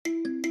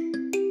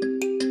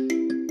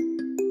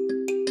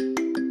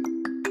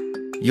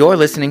You're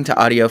listening to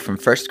audio from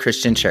First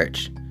Christian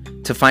Church.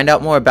 To find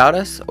out more about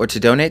us or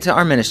to donate to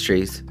our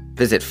ministries,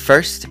 visit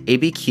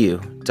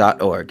firstabq.org.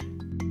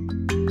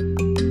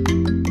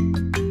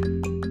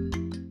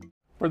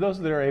 For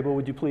those that are able,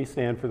 would you please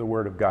stand for the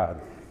Word of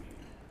God?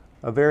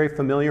 A very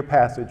familiar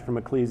passage from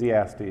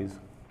Ecclesiastes.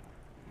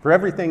 For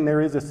everything there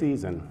is a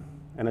season,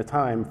 and a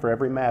time for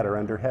every matter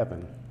under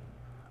heaven.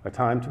 A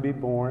time to be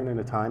born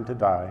and a time to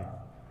die.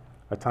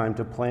 A time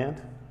to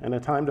plant and a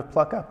time to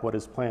pluck up what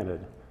is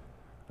planted.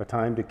 A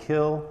time to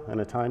kill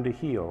and a time to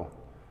heal.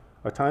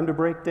 A time to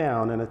break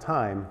down and a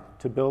time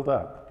to build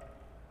up.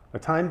 A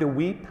time to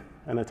weep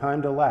and a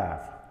time to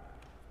laugh.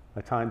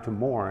 A time to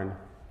mourn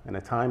and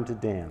a time to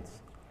dance.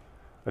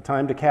 A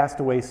time to cast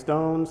away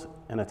stones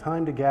and a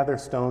time to gather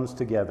stones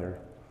together.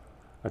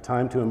 A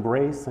time to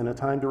embrace and a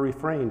time to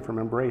refrain from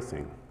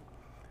embracing.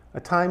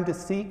 A time to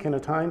seek and a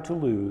time to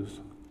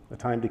lose. A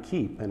time to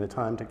keep and a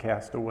time to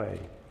cast away.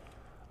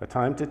 A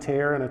time to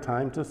tear and a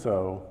time to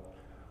sow.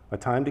 A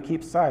time to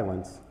keep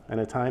silence and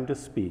a time to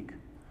speak.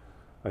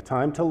 A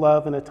time to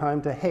love and a time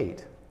to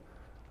hate.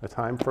 A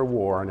time for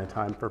war and a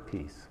time for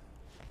peace.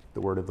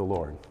 The word of the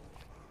Lord.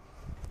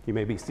 You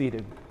may be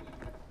seated.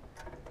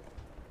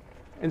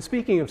 And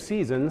speaking of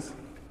seasons,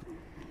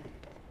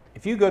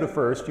 if you go to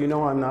First, you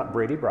know I'm not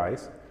Brady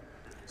Bryce.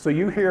 So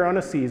you're here on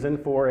a season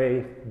for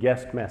a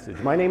guest message.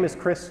 My name is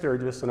Chris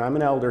Sturgis, and I'm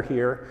an elder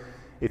here.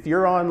 If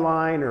you're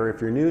online or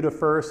if you're new to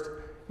First,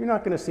 you're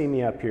not going to see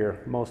me up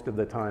here most of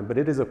the time, but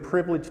it is a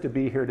privilege to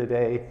be here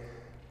today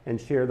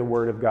and share the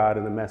Word of God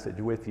and the message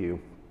with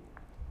you.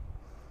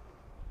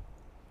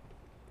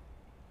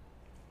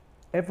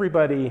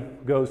 Everybody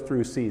goes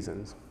through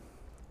seasons,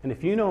 and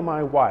if you know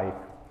my wife,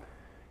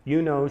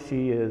 you know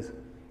she is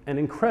an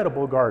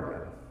incredible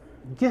gardener,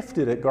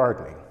 gifted at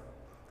gardening.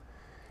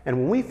 And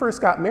when we first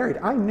got married,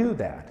 I knew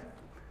that.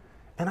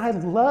 And I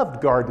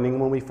loved gardening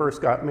when we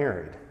first got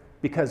married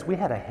because we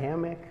had a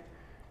hammock,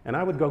 and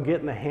I would go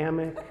get in the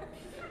hammock,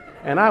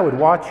 and I would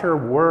watch her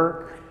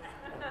work.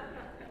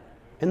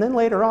 And then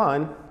later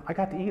on, I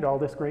got to eat all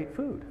this great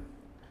food.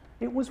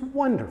 It was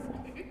wonderful.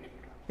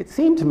 It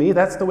seemed to me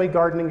that's the way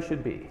gardening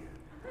should be.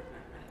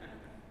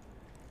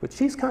 But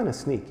she's kind of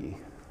sneaky.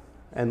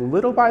 And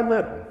little by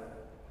little,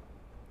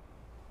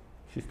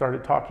 she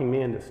started talking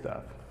me into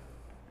stuff.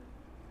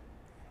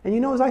 And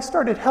you know, as I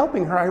started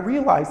helping her, I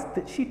realized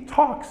that she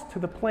talks to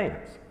the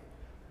plants.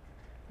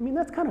 I mean,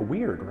 that's kind of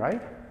weird,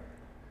 right?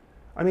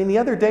 I mean, the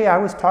other day I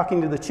was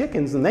talking to the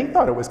chickens, and they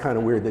thought it was kind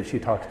of weird that she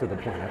talks to the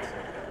plants.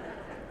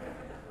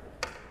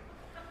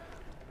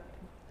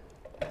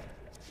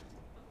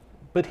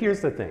 But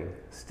here's the thing.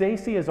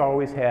 Stacy has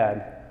always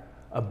had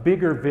a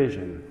bigger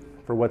vision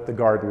for what the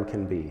garden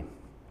can be.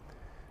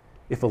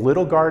 If a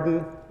little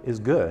garden is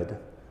good,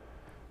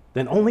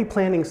 then only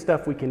planting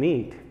stuff we can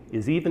eat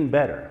is even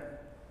better.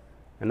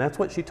 And that's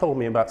what she told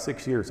me about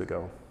 6 years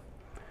ago.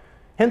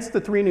 Hence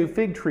the 3 new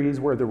fig trees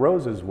where the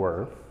roses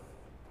were,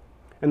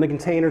 and the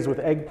containers with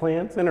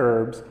eggplants and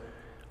herbs,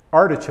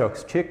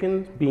 artichokes,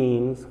 chickens,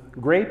 beans,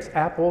 grapes,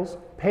 apples,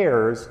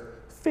 pears,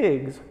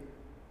 figs,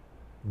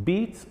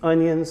 beets,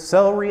 onions,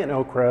 celery, and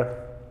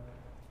okra,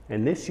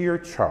 and this year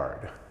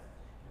chard.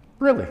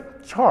 Really,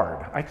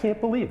 chard. I can't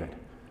believe it.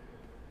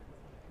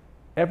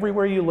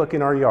 Everywhere you look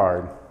in our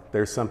yard,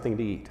 there's something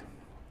to eat.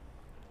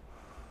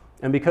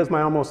 And because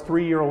my almost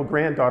 3-year-old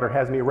granddaughter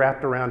has me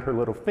wrapped around her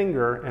little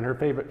finger and her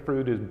favorite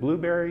fruit is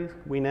blueberries,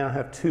 we now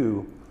have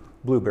 2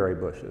 blueberry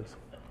bushes.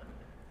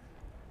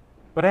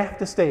 But I have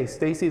to say,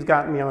 Stacy's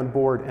gotten me on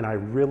board, and I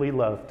really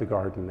love to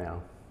garden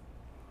now.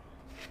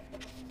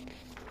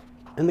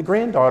 And the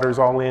granddaughter's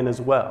all in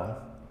as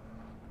well.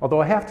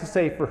 Although I have to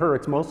say, for her,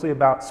 it's mostly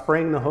about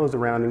spraying the hose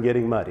around and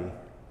getting muddy.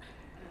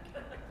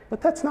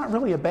 But that's not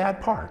really a bad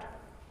part.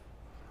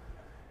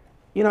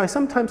 You know, I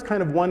sometimes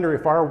kind of wonder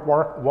if our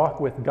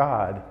walk with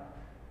God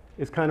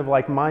is kind of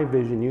like my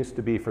vision used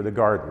to be for the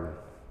garden.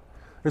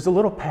 There's a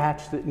little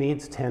patch that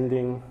needs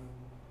tending.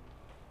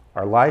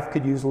 Our life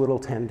could use a little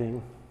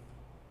tending.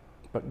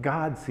 But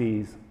God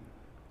sees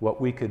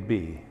what we could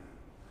be.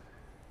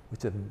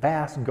 It's a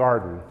vast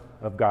garden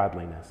of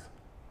godliness.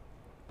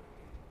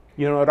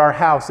 You know, at our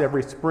house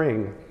every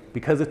spring,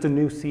 because it's a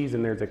new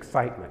season, there's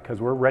excitement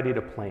because we're ready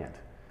to plant.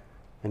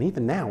 And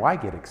even now, I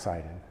get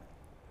excited.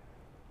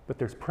 But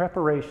there's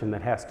preparation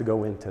that has to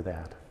go into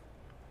that.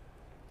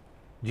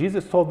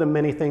 Jesus told them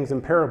many things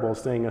in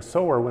parables, saying, a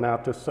sower went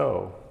out to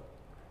sow.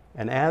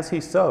 And as he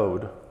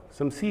sowed,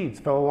 some seeds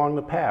fell along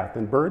the path,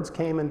 and birds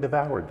came and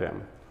devoured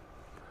them.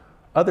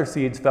 Other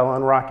seeds fell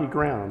on rocky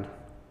ground,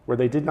 where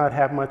they did not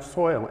have much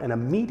soil, and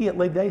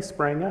immediately they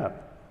sprang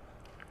up,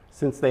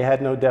 since they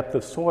had no depth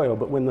of soil.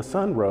 But when the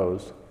sun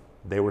rose,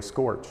 they were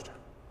scorched.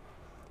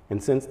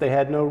 And since they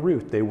had no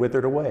root, they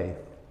withered away.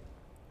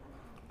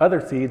 Other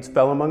seeds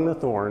fell among the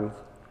thorns,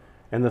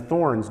 and the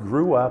thorns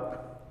grew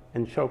up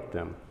and choked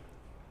them.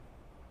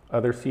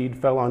 Other seed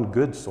fell on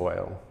good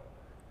soil,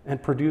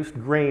 and produced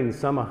grain,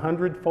 some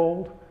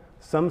 100-fold,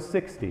 some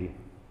 60,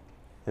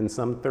 and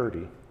some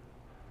 30.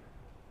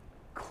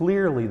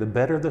 Clearly, the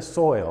better the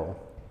soil,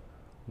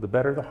 the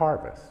better the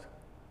harvest.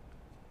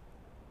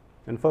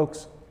 And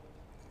folks,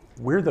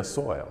 we're the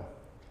soil.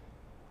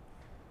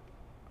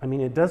 I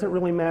mean, it doesn't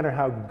really matter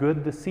how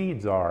good the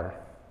seeds are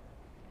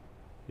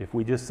if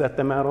we just set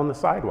them out on the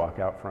sidewalk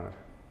out front.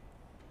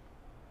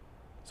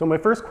 So my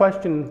first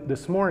question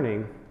this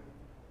morning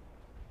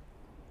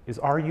is,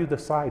 are you the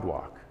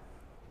sidewalk?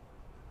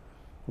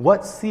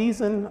 What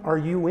season are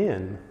you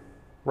in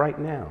right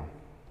now?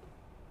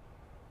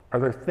 Are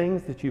there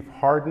things that you've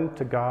hardened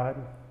to God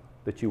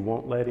that you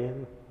won't let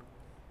in?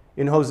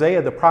 In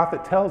Hosea, the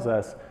prophet tells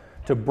us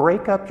to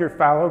break up your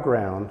fallow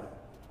ground,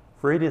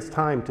 for it is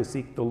time to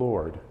seek the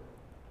Lord,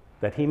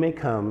 that he may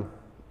come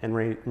and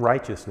reign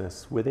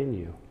righteousness within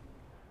you.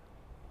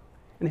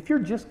 And if you're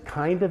just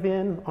kind of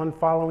in on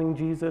following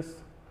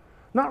Jesus,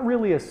 not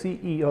really a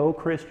CEO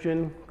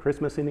Christian,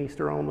 Christmas and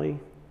Easter only,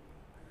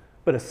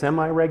 but a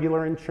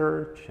semi-regular in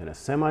church and a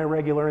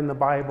semi-regular in the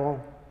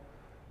Bible,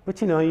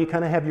 but you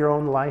kind of have your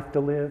own life to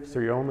live, so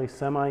you're only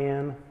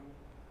semi-in,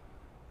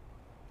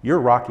 you're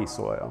rocky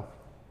soil.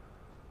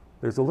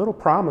 There's a little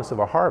promise of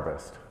a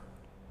harvest,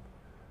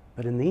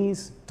 but in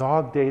these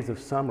dog days of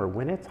summer,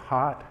 when it's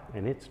hot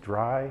and it's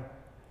dry,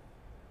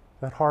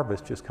 that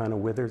harvest just kind of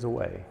withers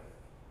away.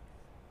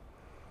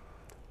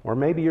 Or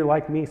maybe you're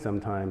like me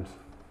sometimes,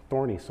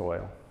 thorny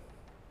soil.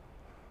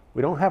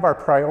 We don't have our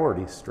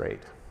priorities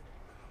straight.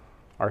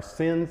 Our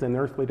sins and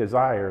earthly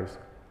desires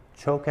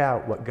choke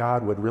out what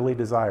God would really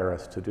desire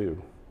us to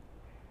do.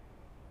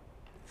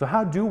 So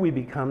how do we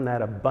become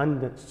that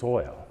abundant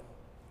soil?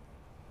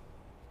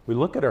 We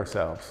look at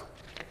ourselves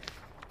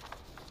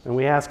and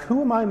we ask,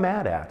 who am I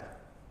mad at?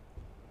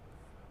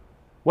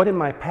 What in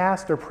my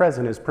past or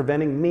present is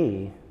preventing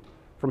me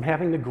from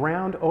having the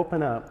ground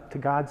open up to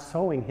God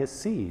sowing his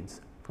seeds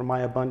for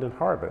my abundant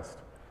harvest?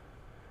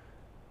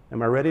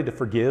 Am I ready to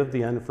forgive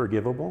the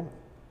unforgivable?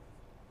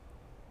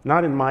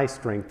 Not in my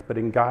strength, but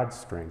in God's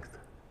strength.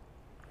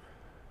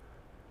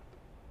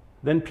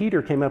 Then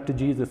Peter came up to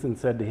Jesus and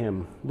said to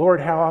him, Lord,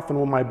 how often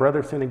will my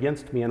brother sin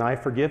against me and I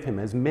forgive him?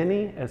 As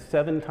many as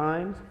 7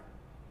 times?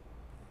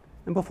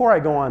 And before I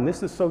go on,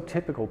 this is so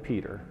typical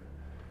Peter,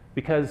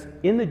 because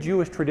in the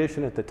Jewish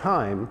tradition at the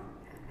time,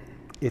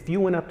 if you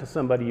went up to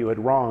somebody you had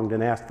wronged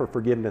and asked for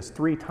forgiveness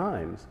 3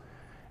 times,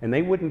 and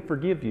they wouldn't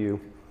forgive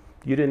you,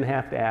 you didn't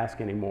have to ask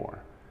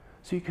anymore.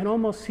 So you can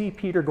almost see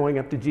Peter going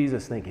up to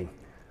Jesus thinking,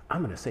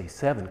 I'm going to say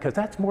 7, because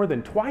that's more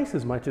than twice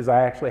as much as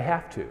I actually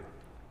have to.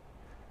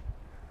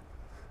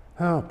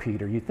 Oh,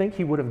 Peter, you'd think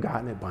he would have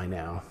gotten it by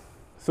now.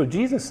 So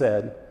Jesus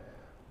said,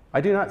 I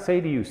do not say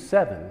to you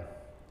 7,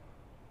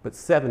 but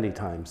 70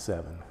 times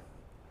 7.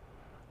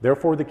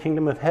 Therefore the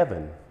kingdom of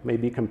heaven may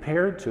be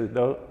compared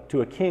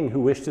to a king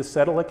who wished to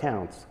settle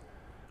accounts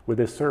with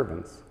his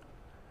servants.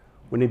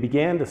 When he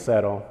began to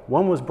settle,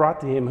 one was brought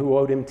to him who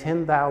owed him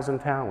 10,000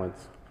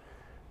 talents.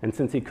 And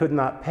since he could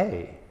not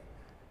pay,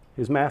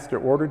 his master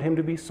ordered him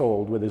to be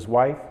sold with his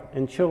wife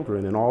and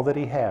children and all that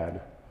he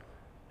had,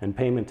 and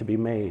payment to be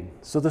made.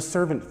 So the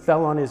servant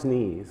fell on his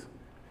knees,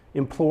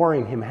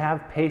 imploring him,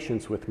 have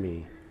patience with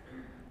me,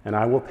 and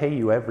I will pay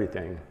you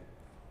everything.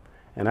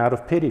 And out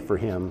of pity for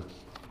him,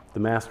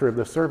 the master of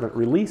the servant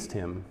released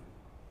him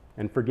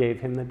and forgave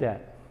him the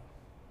debt.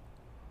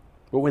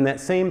 But when that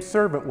same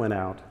servant went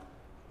out,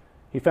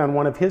 he found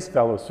one of his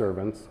fellow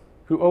servants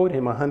who owed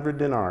him 100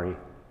 denarii.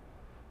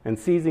 And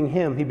seizing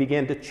him, he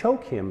began to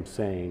choke him,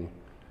 saying,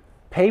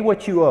 pay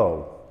what you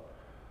owe.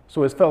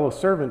 So his fellow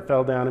servant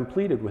fell down and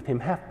pleaded with him,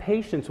 have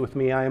patience with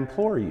me, I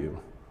implore you,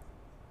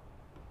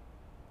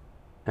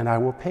 and I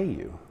will pay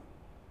you.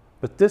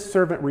 But this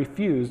servant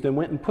refused and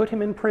went and put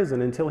him in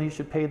prison until he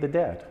should pay the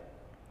debt.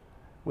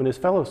 When his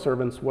fellow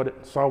servants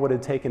saw what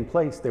had taken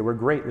place, they were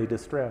greatly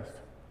distressed.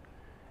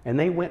 And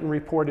they went and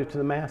reported to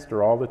the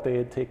master all that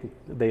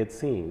they had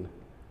seen.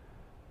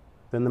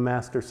 Then the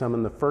master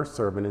summoned the first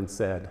servant and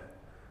said,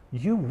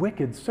 you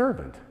wicked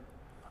servant,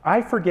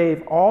 I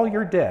forgave all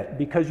your debt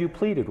because you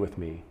pleaded with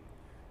me.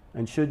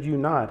 And should you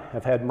not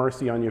have had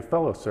mercy on your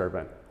fellow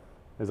servant,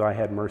 as I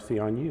had mercy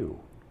on you?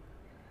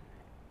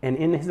 And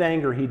in his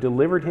anger he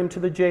delivered him to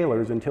the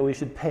jailers until he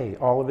should pay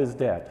all of his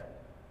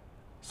debt.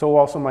 So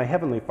also my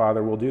heavenly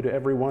Father will do to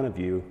every one of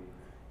you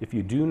if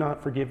you do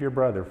not forgive your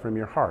brother from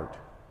your heart.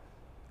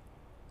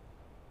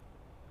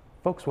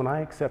 Folks, when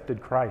I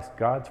accepted Christ,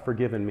 God's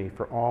forgiven me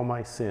for all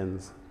my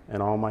sins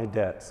and all my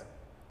debts.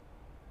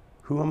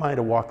 Who am I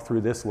to walk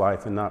through this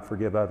life and not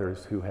forgive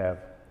others who have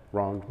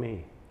wronged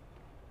me?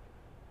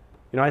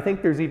 I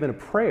think there's even a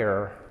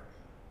prayer,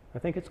 I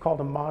think it's called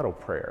a model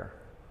prayer,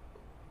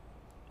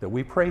 that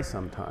we pray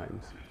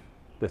sometimes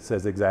that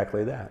says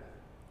exactly that.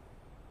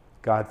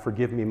 God,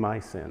 forgive me my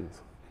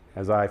sins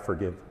as I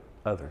forgive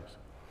others.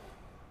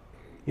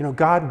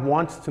 God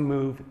wants to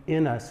move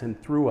in us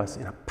and through us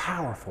in a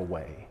powerful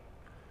way.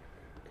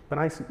 But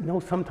I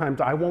know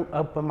sometimes I won't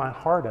open my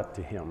heart up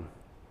to him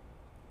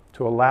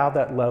to allow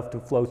that love to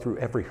flow through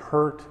every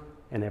hurt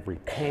and every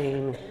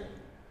pain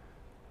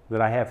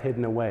that I have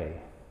hidden away.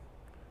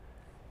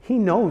 He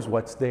knows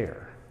what's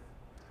there,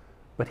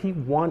 but he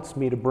wants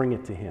me to bring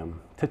it to him,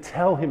 to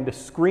tell him, to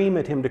scream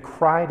at him, to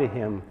cry to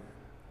him,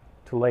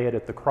 to lay it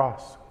at the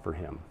cross for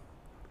him.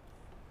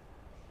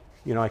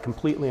 You know, I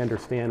completely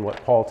understand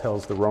what Paul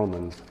tells the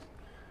Romans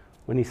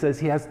when he says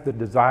he has the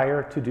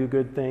desire to do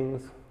good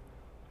things,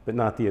 but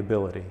not the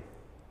ability.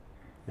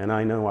 And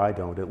I know I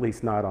don't, at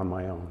least not on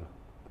my own.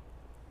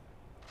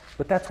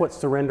 But that's what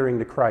surrendering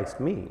to Christ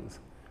means,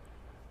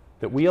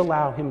 that we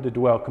allow him to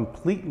dwell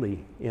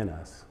completely in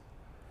us,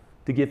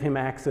 to give him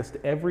access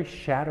to every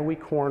shadowy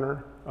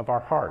corner of our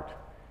heart,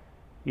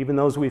 even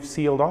those we've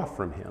sealed off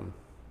from him.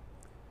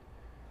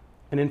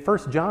 And in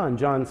 1 John,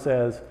 John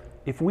says,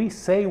 if we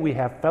say we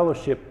have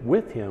fellowship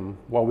with him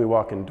while we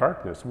walk in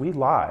darkness, we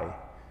lie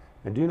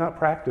and do not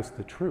practice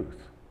the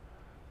truth.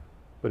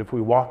 But if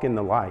we walk in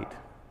the light,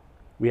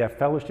 we have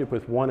fellowship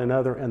with one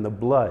another, and the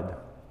blood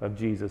of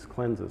Jesus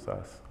cleanses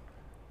us.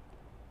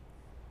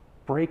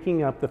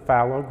 Breaking up the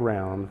fallow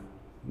ground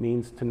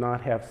means to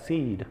not have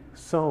seed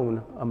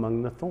sown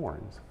among the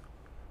thorns.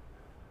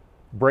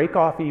 Break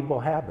off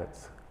evil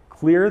habits.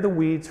 Clear the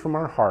weeds from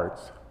our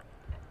hearts,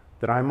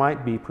 that I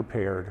might be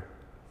prepared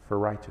for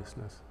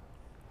righteousness.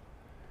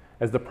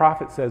 As the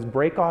prophet says,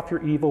 break off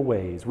your evil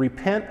ways,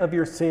 repent of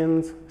your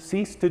sins,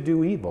 cease to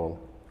do evil,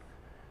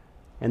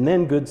 and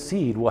then good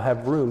seed will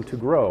have room to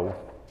grow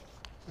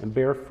and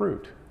bear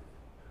fruit.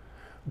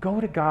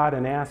 Go to God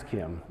and ask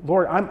him,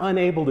 Lord, I'm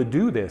unable to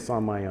do this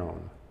on my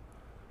own.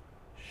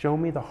 Show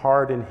me the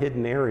hard and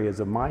hidden areas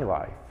of my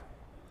life.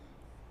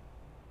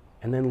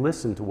 And then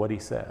listen to what he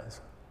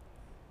says.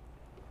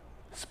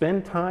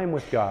 Spend time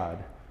with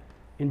God.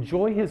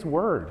 Enjoy his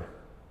word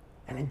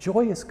and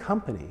enjoy his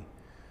company.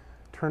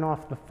 Turn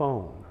off the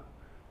phone.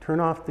 Turn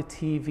off the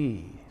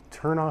TV.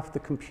 Turn off the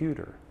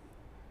computer.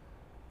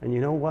 And you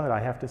know what?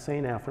 I have to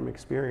say now from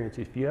experience,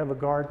 if you have a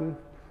garden,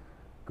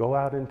 go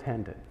out and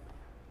tend it.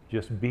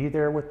 Just be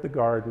there with the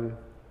garden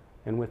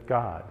and with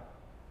God.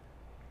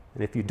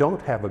 And if you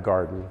don't have a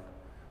garden,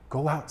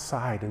 go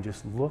outside and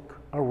just look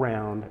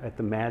around at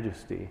the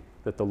majesty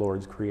that the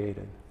Lord's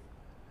created.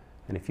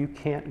 And if you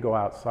can't go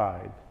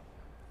outside,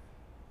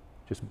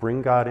 just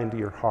bring God into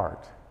your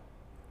heart.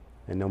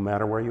 And no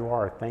matter where you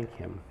are, thank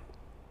him.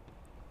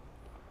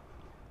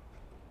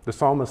 The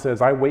psalmist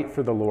says, I wait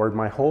for the Lord,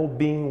 my whole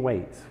being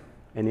waits,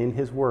 and in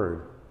his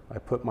word I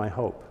put my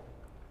hope.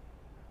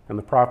 And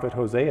the prophet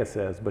Hosea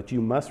says, but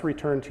you must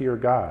return to your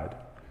God,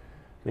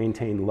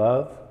 maintain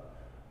love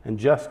and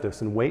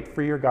justice, and wait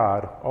for your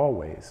God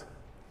always.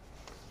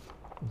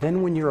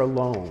 Then when you're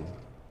alone,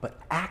 but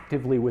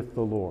actively with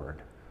the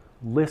Lord,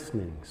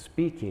 listening,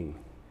 speaking,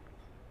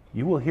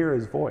 you will hear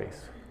his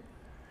voice.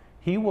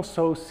 He will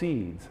sow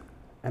seeds.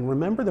 And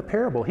remember the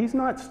parable, he's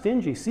not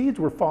stingy. Seeds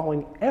were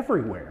falling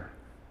everywhere.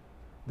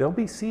 There'll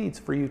be seeds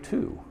for you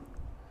too.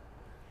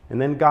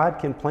 And then God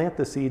can plant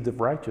the seeds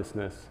of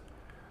righteousness,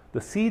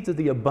 the seeds of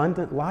the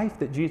abundant life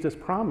that Jesus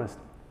promised.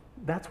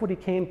 That's what he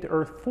came to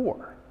earth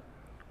for.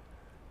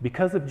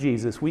 Because of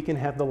Jesus, we can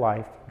have the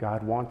life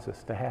God wants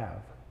us to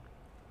have.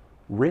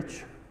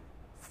 Rich,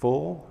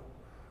 full,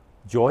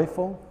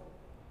 joyful,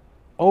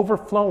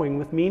 overflowing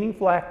with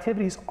meaningful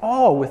activities,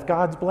 all with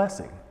God's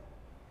blessing.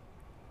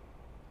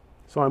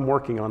 So I'm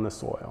working on the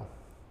soil.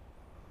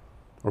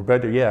 Or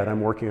better yet,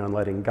 I'm working on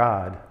letting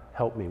God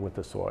help me with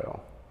the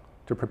soil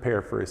to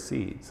prepare for his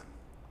seeds.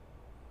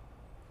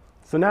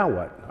 So now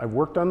what? I've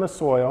worked on the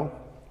soil,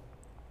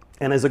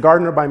 and as a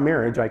gardener by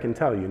marriage, I can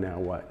tell you now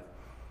what?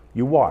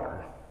 You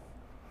water,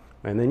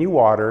 and then you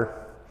water,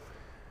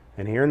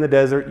 and here in the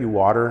desert, you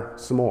water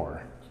some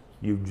more.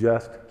 You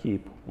just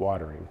keep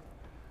watering.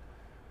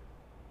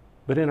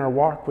 But in our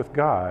walk with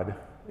God,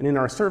 and in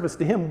our service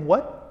to him,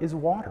 what is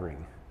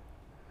watering?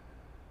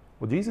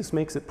 Well, Jesus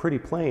makes it pretty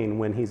plain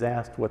when he's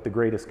asked what the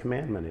greatest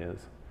commandment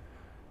is.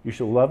 You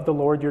shall love the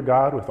Lord your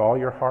God with all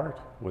your heart,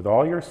 with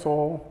all your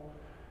soul,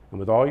 and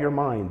with all your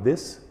mind.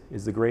 This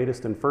is the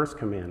greatest and first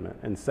commandment.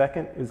 And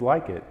second is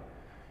like it.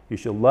 You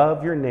shall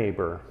love your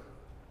neighbor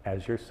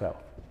as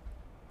yourself.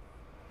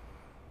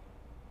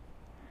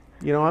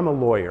 You know, I'm a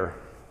lawyer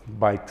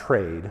by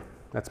trade.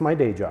 That's my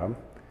day job.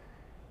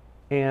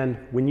 And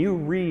when you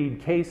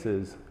read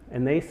cases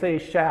and they say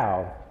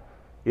shall,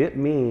 it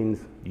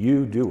means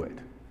you do it.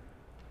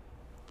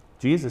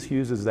 Jesus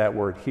uses that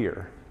word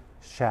here,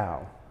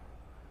 shall.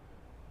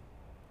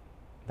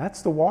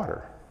 That's the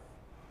water.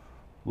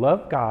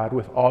 Love God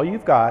with all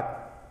you've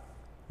got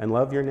and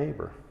love your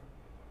neighbor.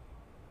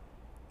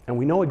 And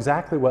we know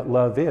exactly what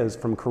love is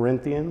from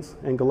Corinthians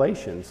and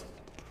Galatians.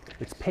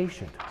 It's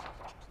patient.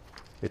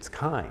 It's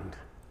kind.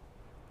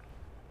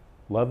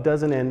 Love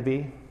doesn't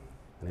envy,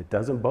 and it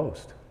doesn't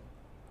boast.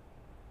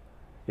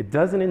 It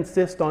doesn't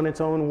insist on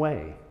its own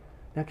way.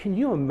 Now, can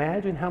you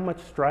imagine how much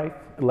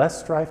less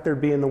strife there'd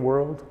be in the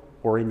world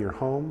or in your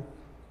home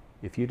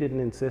if you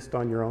didn't insist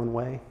on your own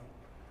way?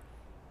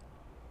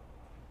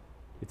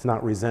 It's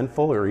not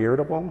resentful or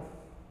irritable,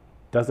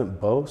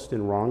 doesn't boast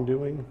in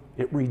wrongdoing.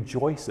 It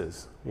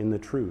rejoices in the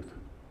truth.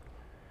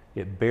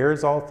 It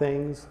bears all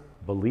things,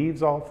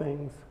 believes all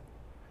things,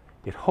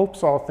 it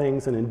hopes all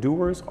things, and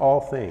endures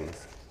all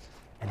things,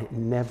 and it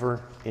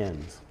never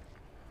ends.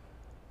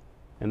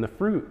 And the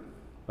fruit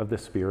of the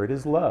Spirit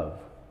is love,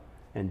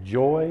 and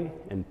joy,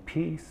 and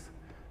peace,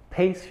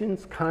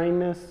 patience,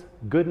 kindness,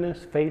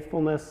 goodness,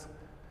 faithfulness,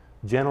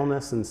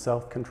 gentleness, and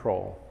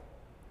self-control.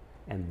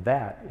 And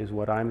that is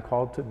what I'm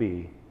called to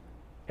be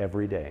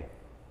every day.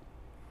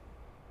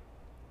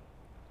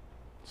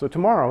 So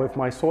tomorrow, if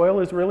my soil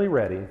is really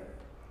ready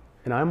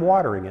and I'm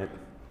watering it,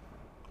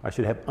 I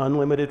should have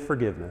unlimited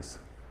forgiveness.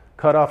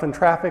 Cut off in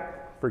traffic,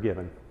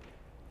 forgiven.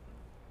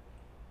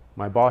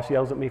 My boss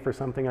yells at me for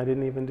something I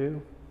didn't even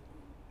do,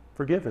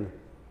 forgiven.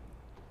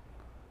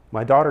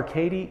 My daughter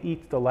Katie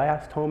eats the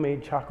last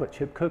homemade chocolate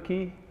chip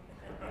cookie,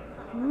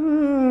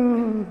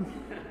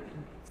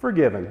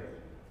 forgiven.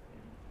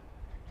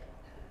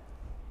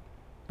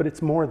 But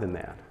it's more than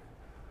that.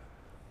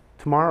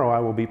 Tomorrow I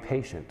will be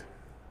patient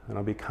and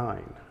I'll be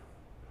kind.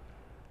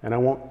 And I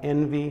won't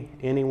envy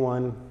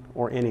anyone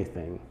or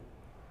anything.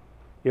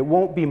 It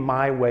won't be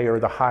my way or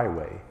the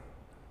highway.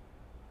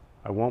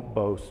 I won't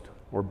boast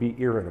or be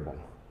irritable.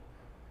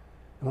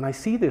 And when I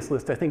see this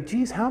list, I think,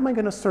 geez, how am I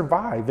going to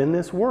survive in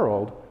this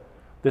world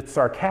that's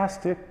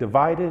sarcastic,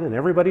 divided, and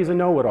everybody's a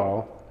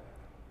know-it-all?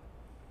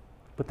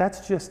 But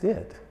that's just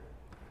it.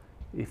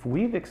 If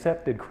we've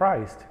accepted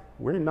Christ,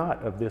 we're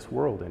not of this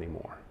world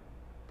anymore.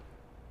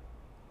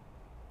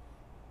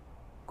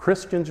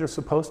 Christians are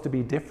supposed to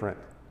be different,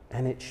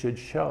 and it should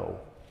show.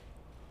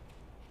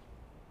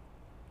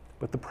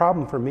 But the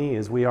problem for me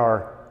is we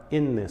are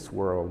in this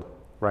world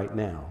right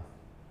now.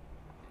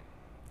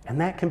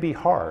 And that can be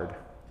hard.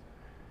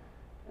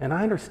 And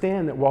I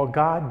understand that while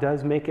God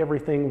does make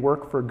everything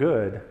work for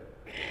good,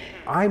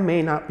 I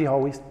may not be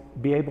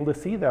able to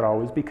see that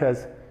always,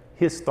 because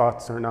His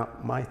thoughts are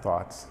not my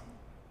thoughts,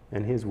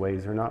 and His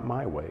ways are not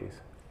my ways.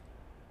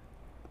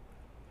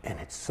 And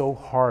it's so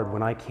hard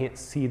when I can't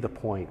see the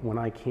point, when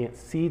I can't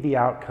see the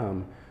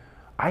outcome.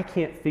 I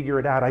can't figure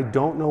it out. I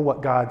don't know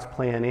what God's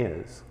plan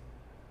is.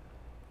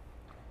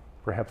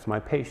 Perhaps my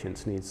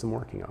patience needs some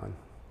working on.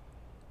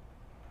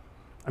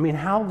 I mean,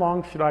 how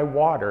long should I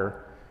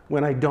water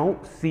when I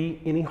don't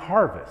see any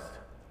harvest?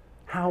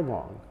 How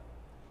long?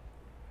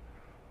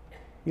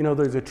 You know,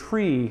 there's a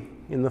tree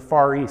in the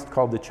Far East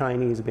called the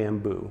Chinese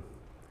bamboo.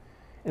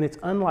 And it's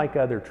unlike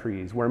other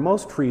trees, where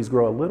most trees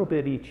grow a little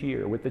bit each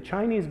year. With the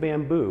Chinese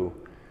bamboo,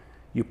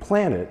 you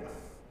plant it,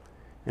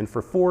 and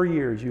for 4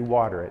 years you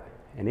water it,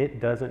 and it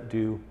doesn't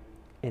do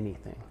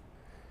anything.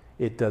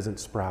 It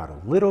doesn't sprout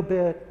a little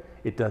bit.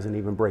 It doesn't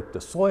even break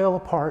the soil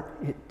apart.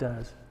 It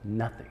does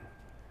nothing.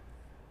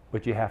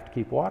 But you have to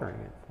keep watering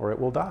it, or it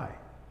will die.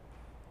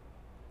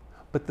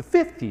 But the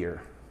 5th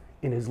year,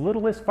 in as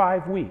little as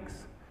 5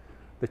 weeks,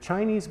 the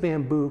Chinese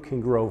bamboo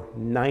can grow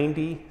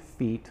 90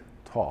 feet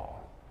tall.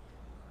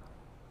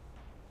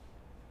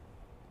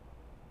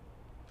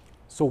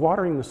 So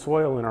watering the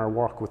soil in our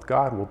walk with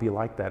God will be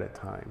like that at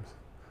times.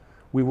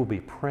 We will be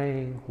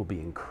praying, we'll be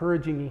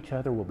encouraging each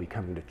other, we'll be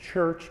coming to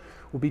church,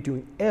 we'll be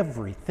doing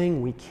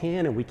everything we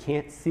can, and we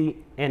can't see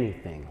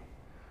anything.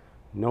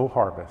 No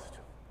harvest.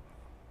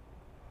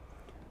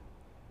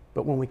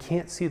 But when we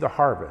can't see the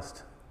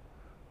harvest,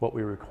 what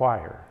we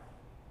require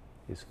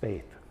is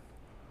faith.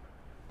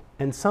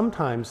 And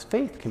sometimes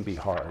faith can be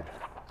hard.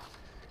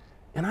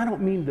 And I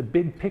don't mean the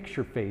big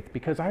picture faith,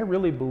 because I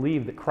really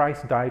believe that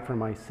Christ died for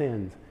my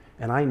sins,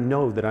 and I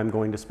know that I'm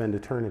going to spend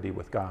eternity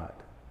with God.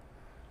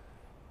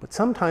 But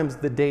sometimes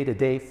the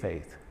day-to-day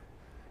faith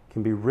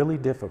can be really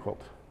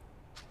difficult.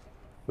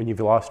 When you've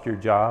lost your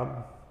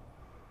job,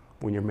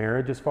 when your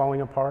marriage is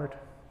falling apart,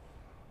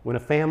 when a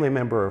family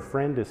member or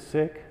friend is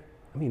sick,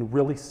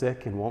 really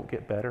sick and won't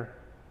get better,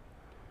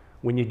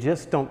 when you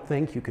just don't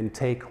think you can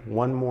take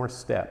one more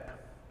step,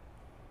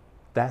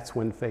 that's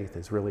when faith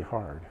is really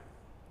hard.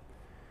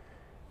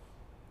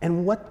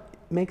 And what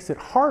makes it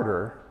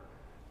harder,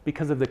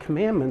 because of the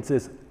commandments,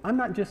 is I'm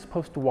not just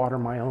supposed to water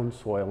my own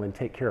soil and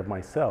take care of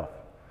myself.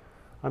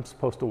 I'm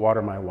supposed to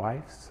water my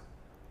wife's,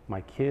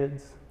 my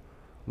kids,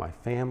 my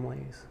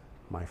family's,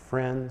 my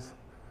friends,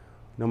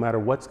 no matter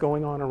what's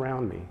going on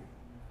around me.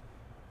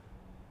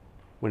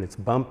 When it's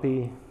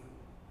bumpy.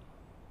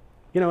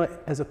 You know,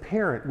 as a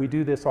parent, we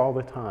do this all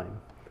the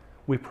time.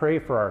 We pray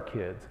for our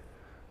kids.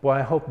 Well,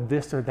 I hope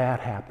this or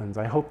that happens.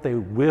 I hope they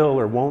will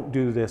or won't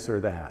do this or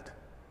that.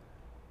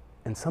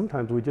 And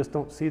sometimes we just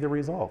don't see the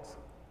results.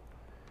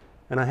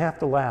 And I have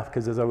to laugh,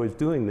 because as I was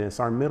doing this,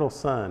 our middle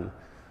son,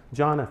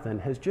 Jonathan,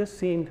 has just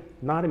seemed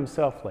not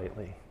himself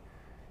lately.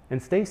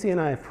 And Stacy and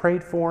I have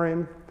prayed for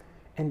him,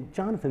 and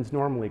Jonathan's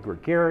normally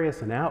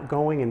gregarious and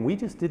outgoing, and we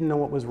just didn't know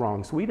what was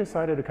wrong. So we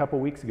decided a couple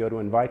weeks ago to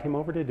invite him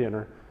over to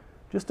dinner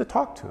just to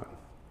talk to him.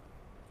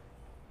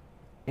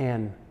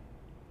 And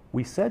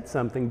we said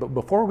something, but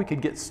before we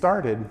could get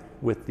started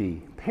with the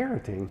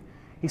parenting,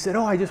 he said,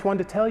 I just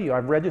wanted to tell you,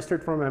 I've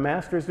registered for my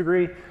master's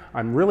degree.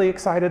 I'm really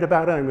excited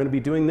about it. I'm going to be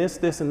doing this,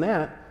 this, and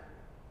that.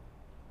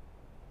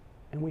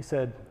 And we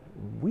said,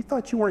 we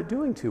thought you weren't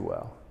doing too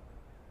well.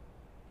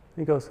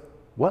 And he goes,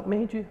 what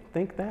made you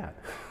think that?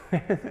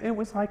 It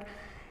was like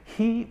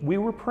we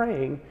were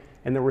praying,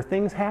 and there were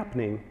things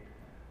happening,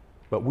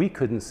 but we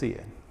couldn't see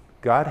it.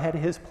 God had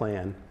His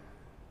plan,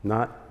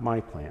 not my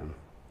plan.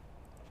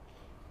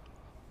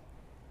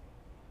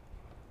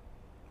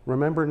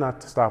 remember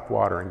not to stop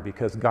watering,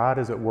 because God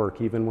is at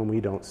work even when we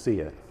don't see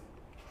it.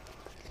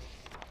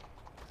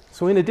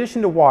 So in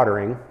addition to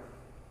watering,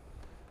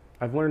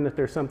 I've learned that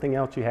there's something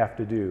else you have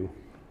to do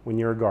when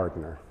you're a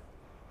gardener.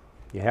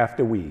 You have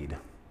to weed.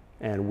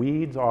 And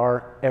weeds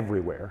are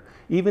everywhere.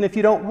 Even if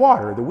you don't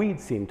water, the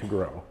weeds seem to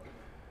grow.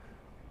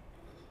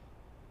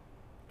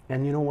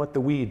 And you know what?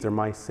 The weeds are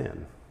my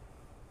sin.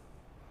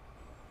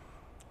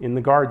 In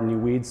the garden, you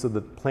weed so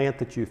the plant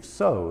that you've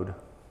sowed,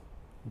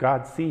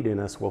 God's seed in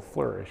us, will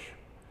flourish.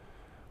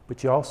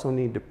 But you also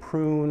need to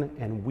prune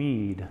and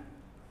weed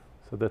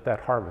so that that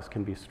harvest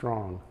can be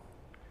strong.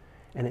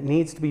 And it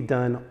needs to be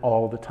done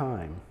all the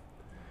time.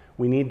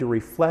 We need to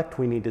reflect.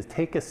 We need to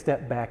take a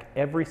step back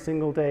every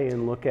single day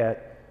and look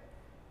at,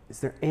 is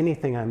there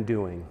anything I'm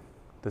doing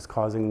that's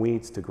causing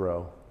weeds to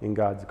grow in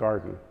God's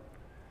garden?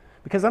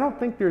 Because I don't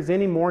think there's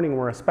any morning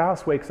where a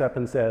spouse wakes up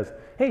and says,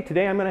 hey,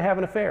 today I'm going to have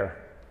an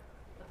affair.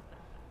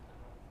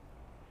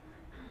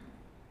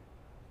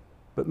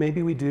 But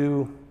maybe we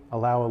do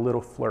allow a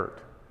little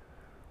flirt,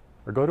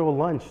 or go to a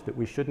lunch that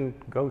we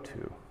shouldn't go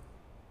to.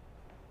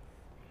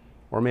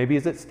 Or maybe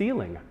is it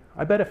stealing?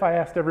 I bet if I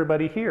asked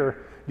everybody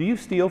here, do you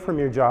steal from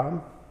your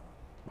job?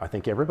 I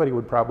think everybody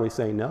would probably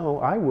say no.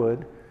 I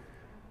would.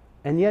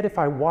 And yet if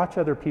I watch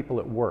other people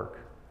at work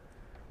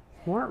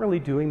who aren't really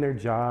doing their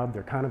job,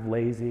 they're kind of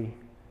lazy,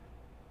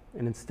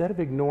 and instead of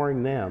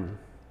ignoring them,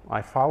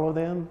 I follow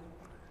them,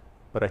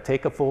 but I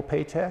take a full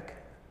paycheck,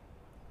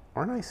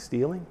 aren't I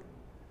stealing?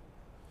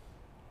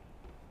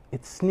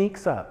 It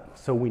sneaks up,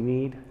 so we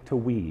need to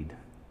weed.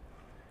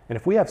 And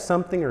if we have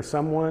something or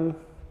someone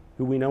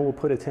who we know will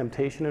put a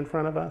temptation in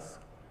front of us,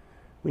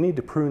 we need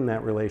to prune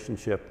that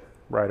relationship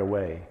right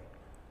away.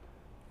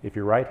 If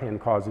your right hand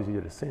causes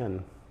you to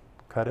sin,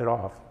 cut it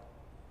off.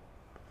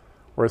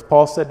 Or as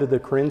Paul said to the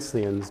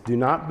Corinthians, do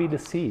not be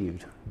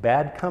deceived.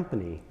 Bad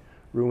company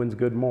ruins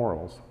good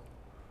morals.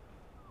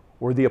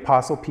 Or the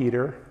Apostle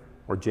Peter,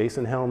 or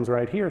Jason Helms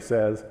right here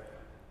says,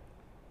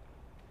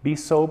 be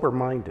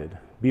sober-minded,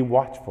 be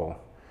watchful.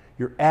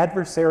 Your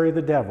adversary,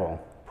 the devil,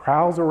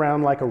 prowls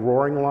around like a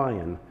roaring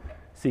lion,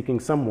 seeking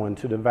someone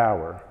to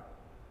devour.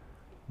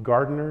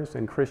 Gardeners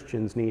and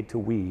Christians need to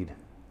weed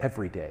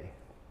every day.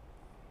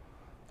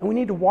 And we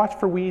need to watch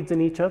for weeds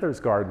in each other's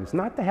gardens,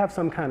 not to have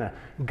some kind of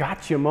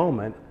gotcha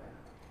moment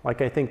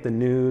like I think the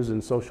news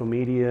and social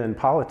media and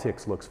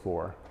politics looks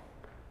for,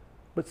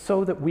 but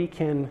so that we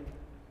can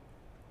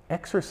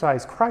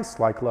exercise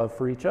Christ-like love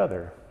for each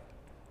other.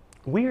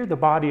 We are the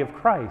body of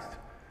Christ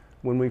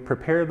when we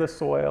prepare the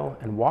soil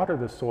and water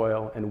the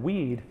soil and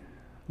weed,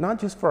 not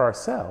just for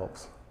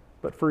ourselves,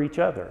 but for each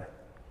other.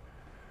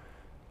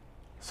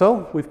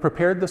 So we've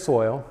prepared the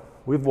soil,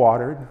 we've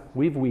watered,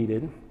 we've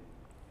weeded.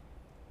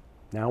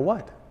 Now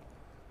what?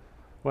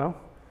 Well,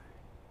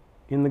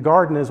 in the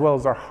garden as well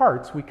as our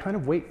hearts, we kind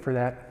of wait for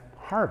that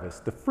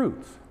harvest, the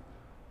fruits.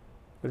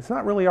 But it's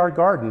not really our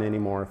garden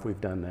anymore if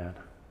we've done that.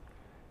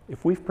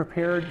 If we've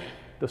prepared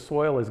the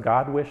soil as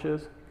God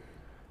wishes,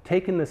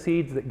 taken the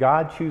seeds that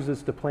God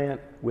chooses to plant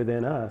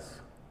within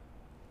us,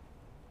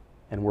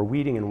 and we're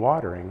weeding and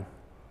watering,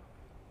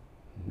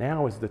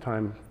 now is the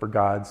time for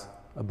God's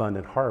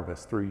abundant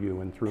harvest through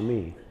you and through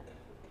me.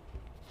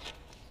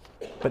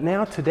 But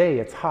now today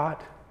it's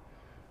hot,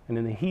 and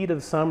in the heat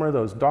of summer,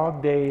 those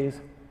dog days,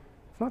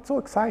 it's not so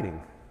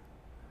exciting.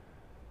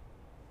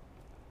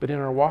 But in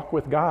our walk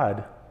with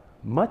God,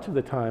 much of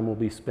the time will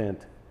be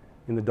spent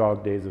in the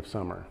dog days of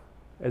summer,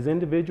 as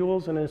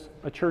individuals and as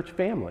a church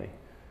family.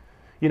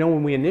 You know,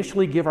 when we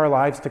initially give our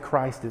lives to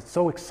Christ, it's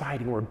so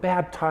exciting. We're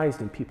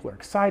baptized and people are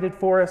excited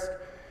for us.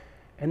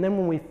 And then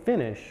when we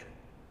finish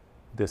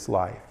this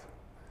life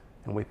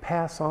and we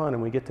pass on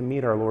and we get to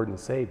meet our Lord and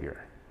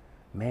Savior,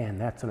 man,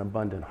 that's an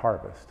abundant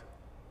harvest.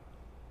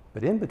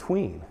 But in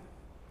between,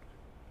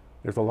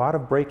 there's a lot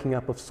of breaking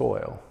up of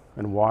soil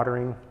and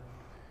watering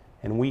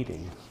and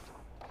weeding.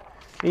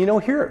 And you know,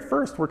 here at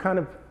First, we're kind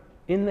of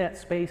in that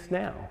space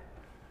now.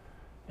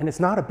 And it's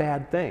not a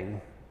bad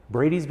thing.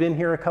 Brady's been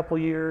here a couple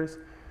years.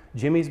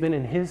 Jimmy's been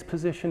in his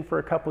position for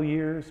a couple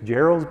years.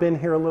 Gerald's been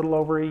here a little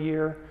over a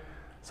year.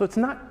 So it's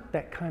not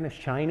that kind of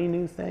shiny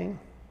new thing,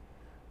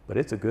 but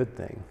it's a good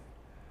thing.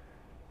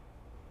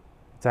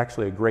 It's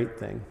actually a great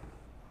thing.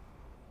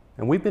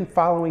 And we've been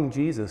following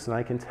Jesus, and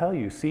I can tell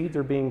you, seeds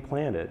are being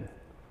planted,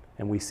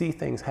 and we see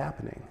things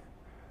happening.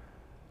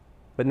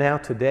 But now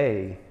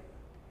today,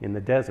 in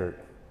the desert,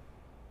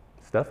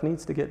 stuff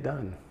needs to get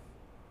done.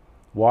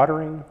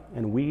 Watering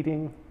and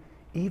weeding,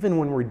 even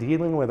when we're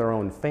dealing with our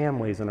own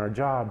families and our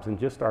jobs and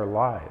just our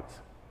lives,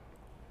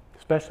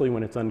 especially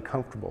when it's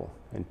uncomfortable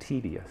and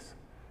tedious,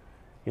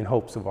 in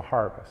hopes of a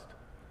harvest.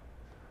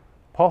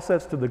 Paul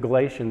says to the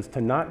Galatians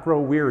to not grow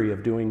weary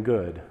of doing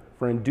good,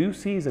 for in due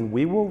season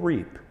we will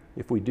reap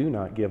if we do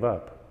not give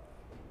up.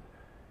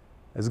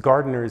 As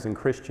gardeners and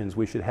Christians,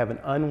 we should have an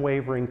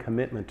unwavering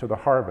commitment to the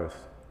harvest,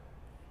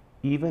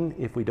 even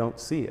if we don't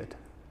see it.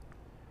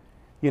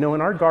 You know,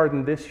 in our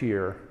garden this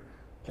year,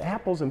 the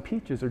apples and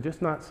peaches are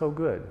just not so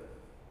good,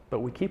 but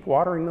we keep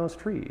watering those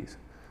trees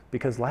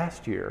because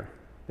last year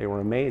they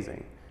were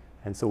amazing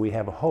And so we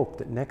have a hope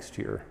that next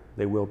year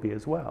they will be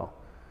as well.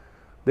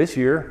 This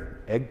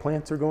year,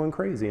 eggplants are going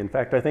crazy. In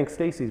fact, I think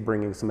Stacy's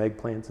bringing some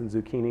eggplants and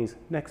zucchinis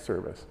next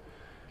service.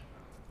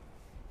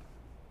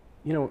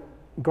 You know,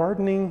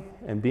 gardening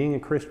and being a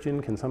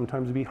Christian can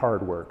sometimes be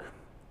hard work,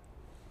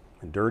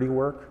 and dirty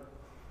work,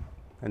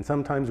 and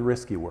sometimes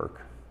risky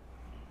work.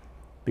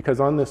 Because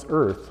on this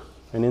earth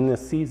and in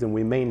this season,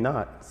 we may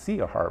not see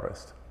a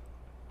harvest.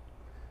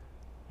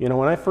 You know,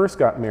 when I first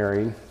got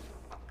married,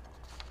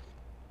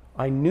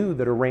 I knew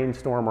that a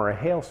rainstorm or a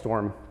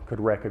hailstorm could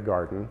wreck a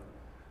garden,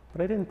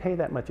 but I didn't pay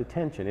that much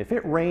attention. If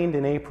it rained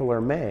in April or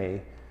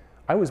May,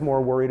 I was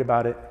more worried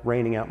about it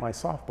raining out my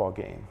softball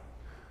game.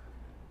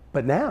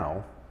 But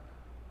now,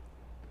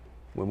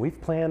 when we've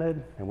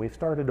planted and we've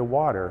started to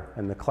water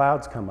and the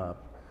clouds come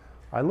up,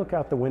 I look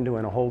out the window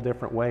in a whole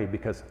different way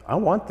because I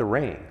want the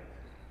rain.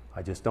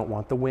 I just don't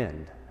want the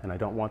wind, and I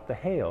don't want the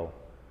hail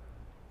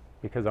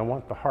because I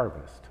want the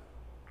harvest.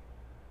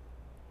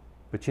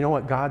 But you know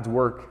what? God's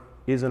work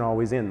isn't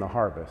always in the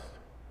harvest.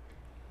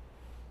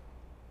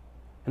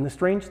 And the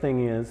strange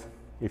thing is,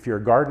 if you're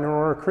a gardener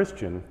or a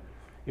Christian,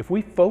 if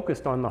we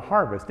focused on the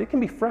harvest, it can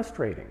be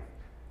frustrating.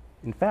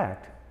 In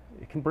fact,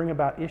 it can bring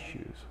about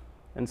issues,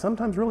 and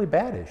sometimes really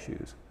bad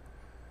issues.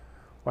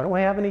 Why don't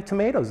we have any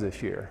tomatoes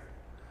this year?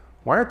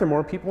 Why aren't there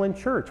more people in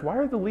church? Why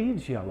are the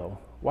leaves yellow?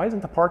 Why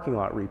isn't the parking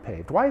lot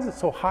repaved? Why is it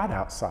so hot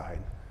outside?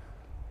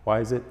 Why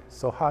is it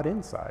so hot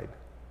inside?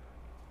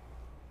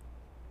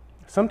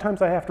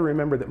 Sometimes I have to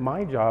remember that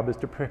my job is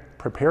to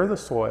prepare the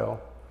soil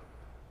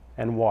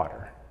and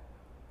water.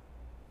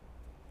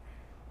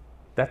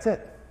 That's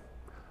it.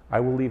 I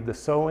will leave the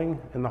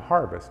sowing and the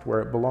harvest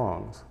where it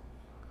belongs,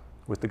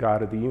 with the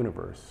God of the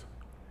universe,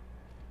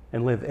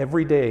 and live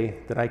every day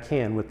that I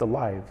can with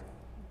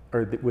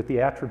with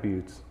the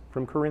attributes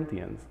from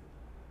Corinthians.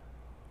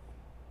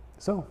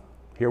 So,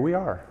 here we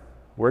are.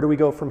 Where do we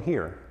go from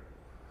here?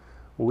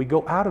 Well, we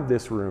go out of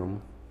this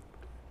room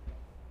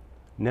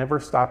never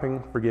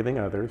stopping forgiving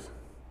others.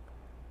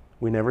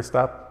 We never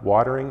stop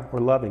watering or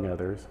loving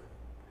others.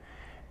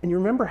 And you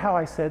remember how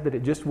I said that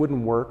it just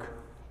wouldn't work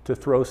to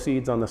throw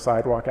seeds on the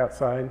sidewalk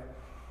outside?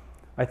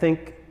 I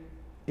think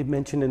it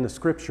mentioned in the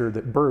scripture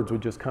that birds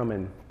would just come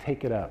and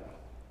take it up.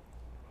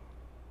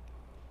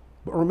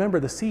 But remember,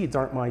 the seeds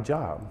aren't my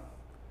job.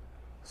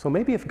 So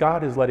maybe if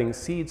God is letting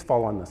seeds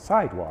fall on the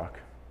sidewalk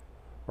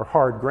or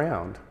hard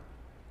ground,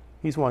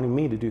 he's wanting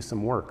me to do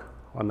some work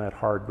on that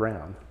hard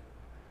ground.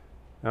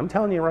 And I'm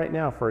telling you right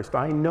now, first,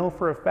 I know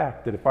for a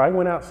fact that if I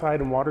went outside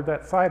and watered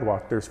that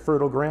sidewalk, there's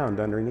fertile ground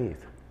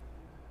underneath.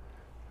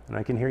 And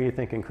I can hear you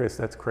thinking, Chris,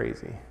 that's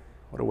crazy.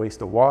 What a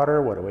waste of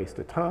water, what a waste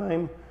of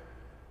time.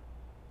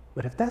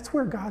 But if that's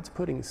where God's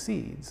putting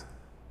seeds,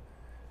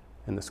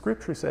 and the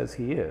scripture says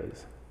he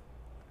is,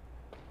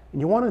 and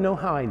you want to know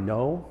how I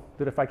know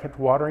that if I kept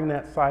watering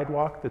that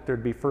sidewalk that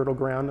there'd be fertile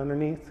ground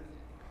underneath?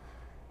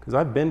 Because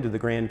I've been to the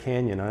Grand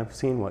Canyon, I've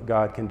seen what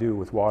God can do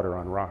with water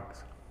on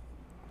rocks.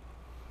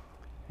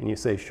 And you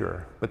say,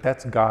 sure, but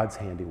that's God's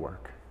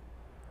handiwork.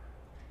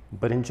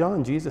 But in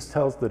John, Jesus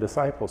tells the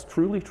disciples,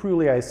 truly,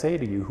 truly, I say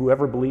to you,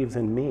 whoever believes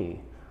in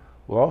me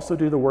will also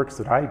do the works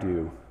that I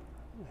do,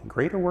 and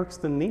greater works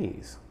than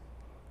these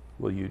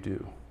will you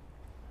do.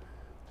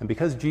 And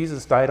because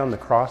Jesus died on the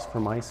cross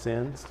for my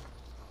sins,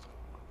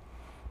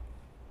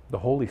 the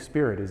Holy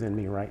Spirit is in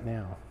me right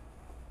now.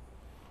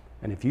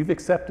 And if you've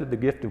accepted the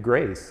gift of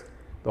grace,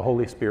 the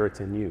Holy Spirit's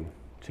in you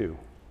too.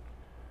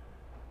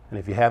 And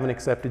if you haven't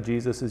accepted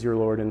Jesus as your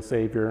Lord and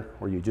Savior,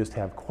 or you just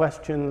have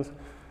questions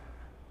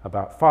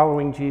about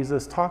following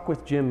Jesus, talk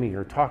with Jimmy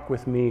or talk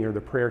with me or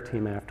the prayer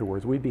team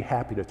afterwards. We'd be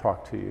happy to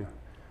talk to you.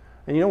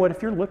 And you know what?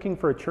 If you're looking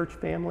for a church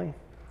family,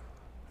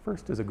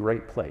 First is a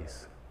great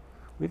place.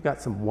 We've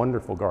got some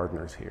wonderful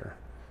gardeners here.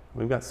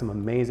 We've got some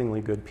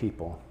amazingly good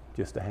people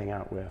just to hang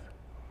out with.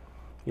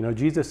 You know,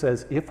 Jesus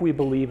says, if we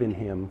believe in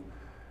him,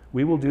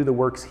 we will do the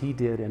works he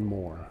did and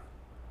more.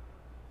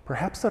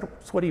 Perhaps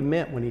that's what he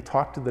meant when he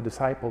talked to the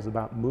disciples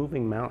about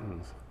moving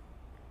mountains.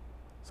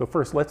 So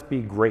first, let's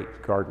be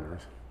great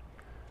gardeners.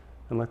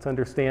 And let's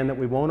understand that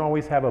we won't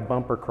always have a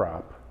bumper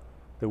crop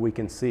that we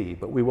can see,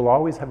 but we will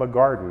always have a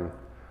garden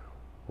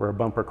where a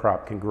bumper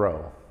crop can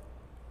grow.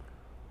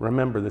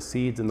 Remember, the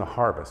seeds and the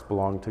harvest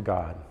belong to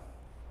God.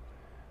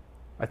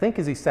 I think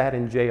as he sat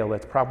in jail,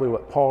 that's probably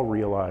what Paul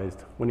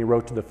realized when he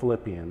wrote to the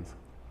Philippians.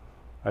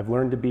 I've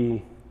learned to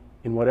be,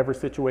 in whatever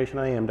situation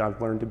I am,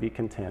 I've learned to be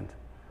content.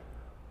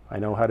 I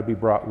know how to be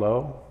brought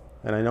low,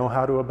 and I know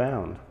how to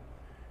abound.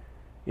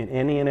 In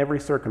any and every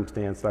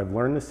circumstance, I've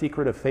learned the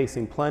secret of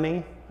facing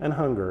plenty and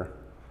hunger,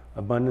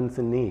 abundance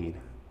and need.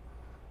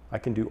 I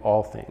can do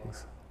all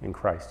things in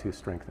Christ who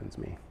strengthens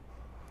me.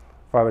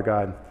 Father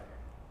God,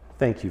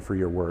 thank you for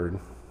your word.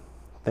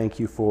 Thank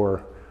you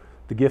for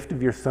the gift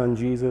of your Son,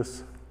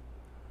 Jesus.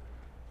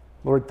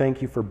 Lord,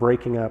 thank you for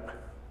breaking up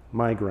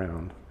my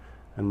ground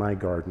and my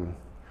garden.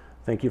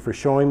 Thank you for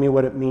showing me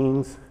what it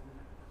means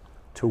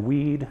to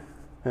weed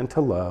and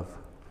to love,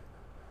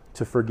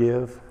 to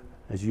forgive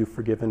as you've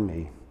forgiven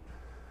me.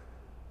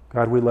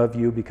 God, we love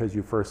you because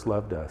you first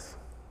loved us.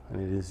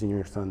 And it is in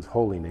your Son's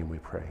holy name we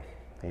pray.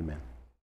 Amen.